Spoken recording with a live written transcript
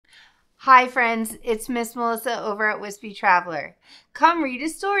Hi friends, it's Miss Melissa over at Whispy Traveler. Come read a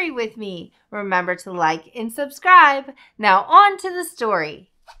story with me. Remember to like and subscribe. Now on to the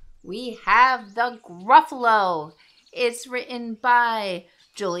story. We have the Gruffalo. It's written by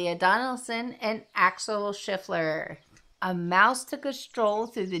Julia Donaldson and Axel Scheffler. A mouse took a stroll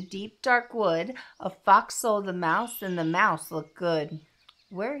through the deep dark wood. A fox saw the mouse and the mouse looked good.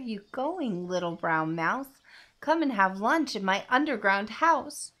 Where are you going, little brown mouse? Come and have lunch in my underground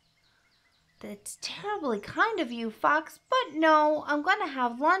house. That's terribly kind of you, Fox, but no, I'm going to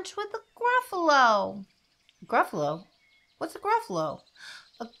have lunch with a Gruffalo. Gruffalo? What's a Gruffalo?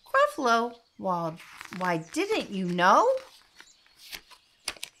 A Gruffalo? Well, why didn't you know?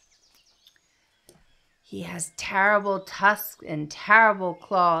 He has terrible tusks and terrible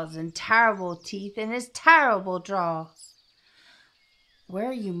claws and terrible teeth and his terrible jaws. Where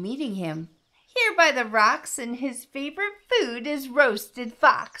are you meeting him? Here by the rocks, and his favorite food is roasted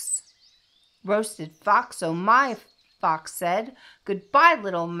fox. Roasted fox, oh my, Fox said. Goodbye,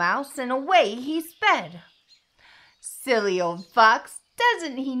 little mouse, and away he sped. Silly old fox,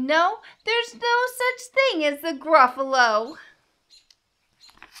 doesn't he know there's no such thing as the Gruffalo?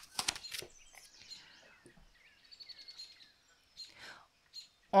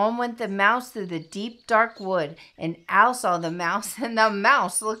 On went the mouse through the deep dark wood, and Al saw the mouse, and the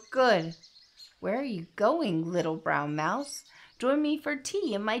mouse looked good. Where are you going, little brown mouse? Join me for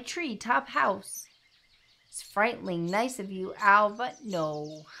tea in my tree-top house. It's frightfully nice of you, Al, but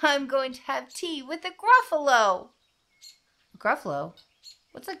no, I'm going to have tea with a Gruffalo. A Gruffalo?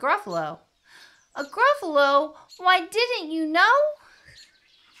 What's a Gruffalo? A Gruffalo? Why didn't you know?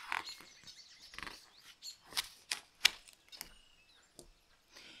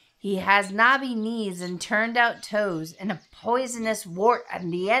 He has knobby knees and turned out toes and a poisonous wart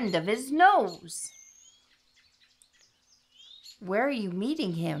on the end of his nose. Where are you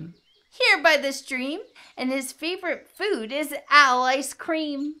meeting him? Here by the stream, and his favorite food is owl ice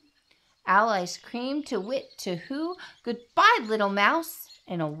cream. Owl ice cream, to wit, to who? Goodbye, little mouse,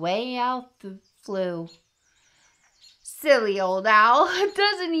 and away Owl flew. Silly old owl,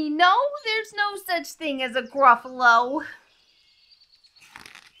 doesn't he know there's no such thing as a Gruffalo?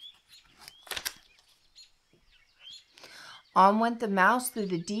 On went the mouse through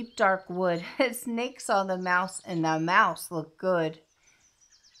the deep dark wood. A snake saw the mouse, and the mouse looked good.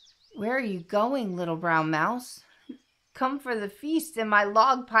 Where are you going, little brown mouse? Come for the feast in my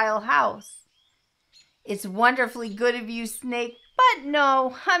log pile house. It's wonderfully good of you, snake, but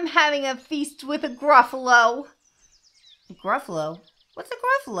no, I'm having a feast with a Gruffalo. A Gruffalo? What's a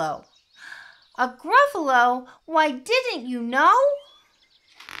Gruffalo? A Gruffalo? Why didn't you know?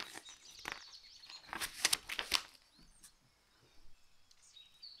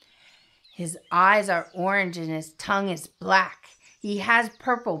 His eyes are orange and his tongue is black. He has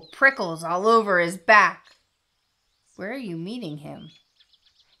purple prickles all over his back. Where are you meeting him?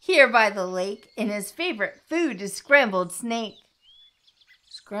 Here by the lake, and his favorite food is scrambled snake.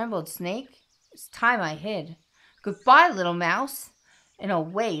 Scrambled snake? It's time I hid. Goodbye, little mouse. And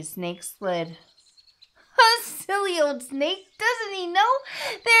away Snake slid. A silly old snake, doesn't he know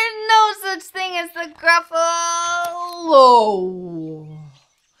there's no such thing as the Gruffalo?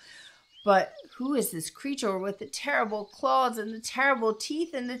 But who is this creature with the terrible claws and the terrible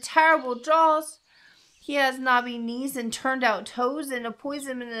teeth and the terrible jaws? He has knobby knees and turned out toes and a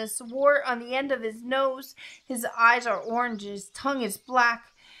poisonous wart on the end of his nose. His eyes are orange, his tongue is black.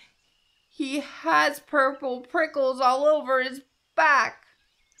 He has purple prickles all over his back.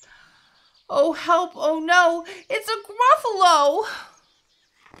 Oh, help, oh no, it's a Gruffalo!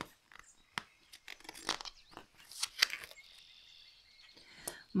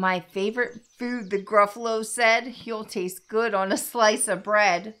 My favorite food, the Gruffalo said. You'll taste good on a slice of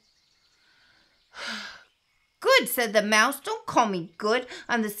bread. Good, said the mouse. Don't call me good.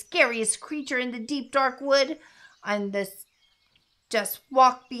 I'm the scariest creature in the deep dark wood. Just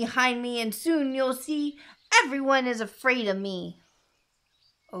walk behind me and soon you'll see everyone is afraid of me.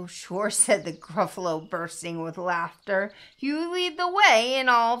 Oh, sure, said the Gruffalo, bursting with laughter. You lead the way and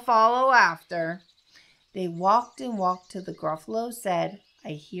I'll follow after. They walked and walked till the Gruffalo said,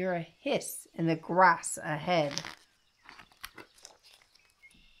 I hear a hiss in the grass ahead.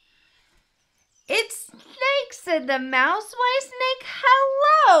 It's Snake, said the mouse. Why, Snake,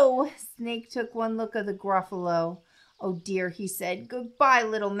 hello! Snake took one look at the Gruffalo. Oh dear, he said, goodbye,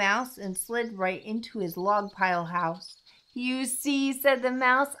 little mouse, and slid right into his log pile house. You see, said the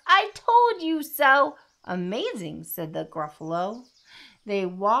mouse, I told you so. Amazing, said the Gruffalo. They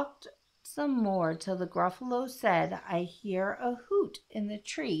walked some more till the Gruffalo said, I hear a hoot in the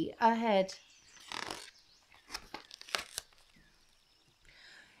tree ahead.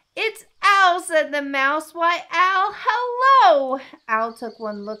 It's said the mouse. Why, Al, hello. Al took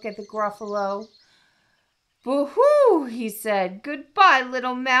one look at the Gruffalo. Boo-hoo, he said. Goodbye,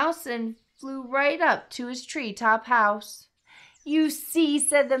 little mouse, and flew right up to his treetop house. You see,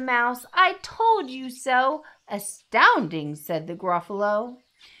 said the mouse, I told you so. Astounding, said the Gruffalo.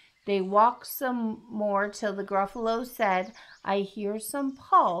 They walked some more till the Gruffalo said, I hear some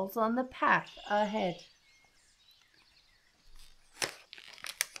paws on the path ahead.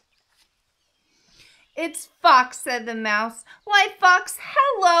 It's Fox, said the mouse. Why, Fox,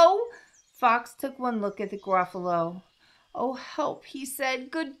 hello. Fox took one look at the Gruffalo. Oh, help, he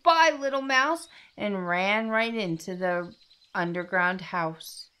said. Goodbye, little mouse, and ran right into the underground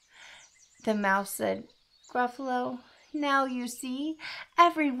house. The mouse said, Gruffalo, now you see,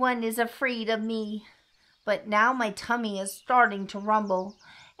 everyone is afraid of me. But now my tummy is starting to rumble,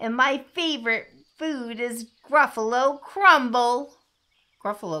 and my favorite food is Gruffalo crumble.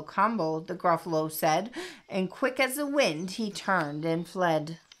 Gruffalo crumble, the Gruffalo said, and quick as the wind he turned and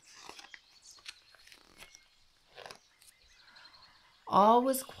fled. All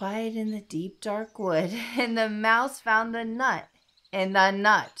was quiet in the deep dark wood, and the mouse found the nut, and the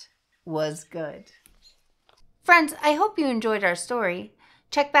nut was good. Friends, I hope you enjoyed our story.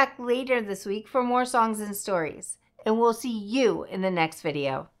 Check back later this week for more songs and stories, and we'll see you in the next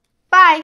video. Bye!